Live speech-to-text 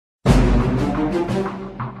Here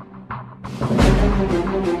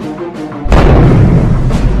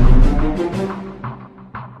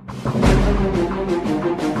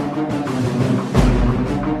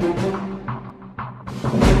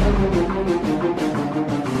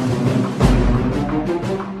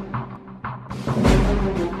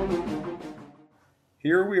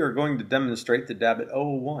we are going to demonstrate the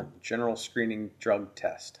DABIT-001 general screening drug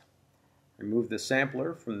test. Remove the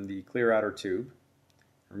sampler from the clear outer tube.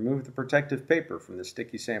 Remove the protective paper from the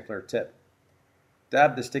sticky sampler tip.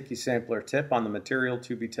 Dab the sticky sampler tip on the material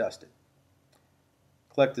to be tested.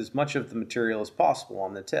 Collect as much of the material as possible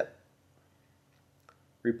on the tip.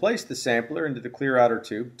 Replace the sampler into the clear outer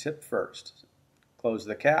tube tip first. Close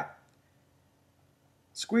the cap.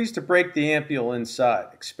 Squeeze to break the ampule inside,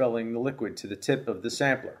 expelling the liquid to the tip of the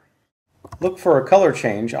sampler. Look for a color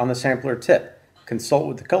change on the sampler tip. Consult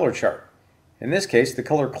with the color chart. In this case, the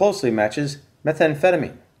color closely matches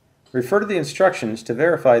methamphetamine. Refer to the instructions to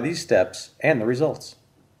verify these steps and the results.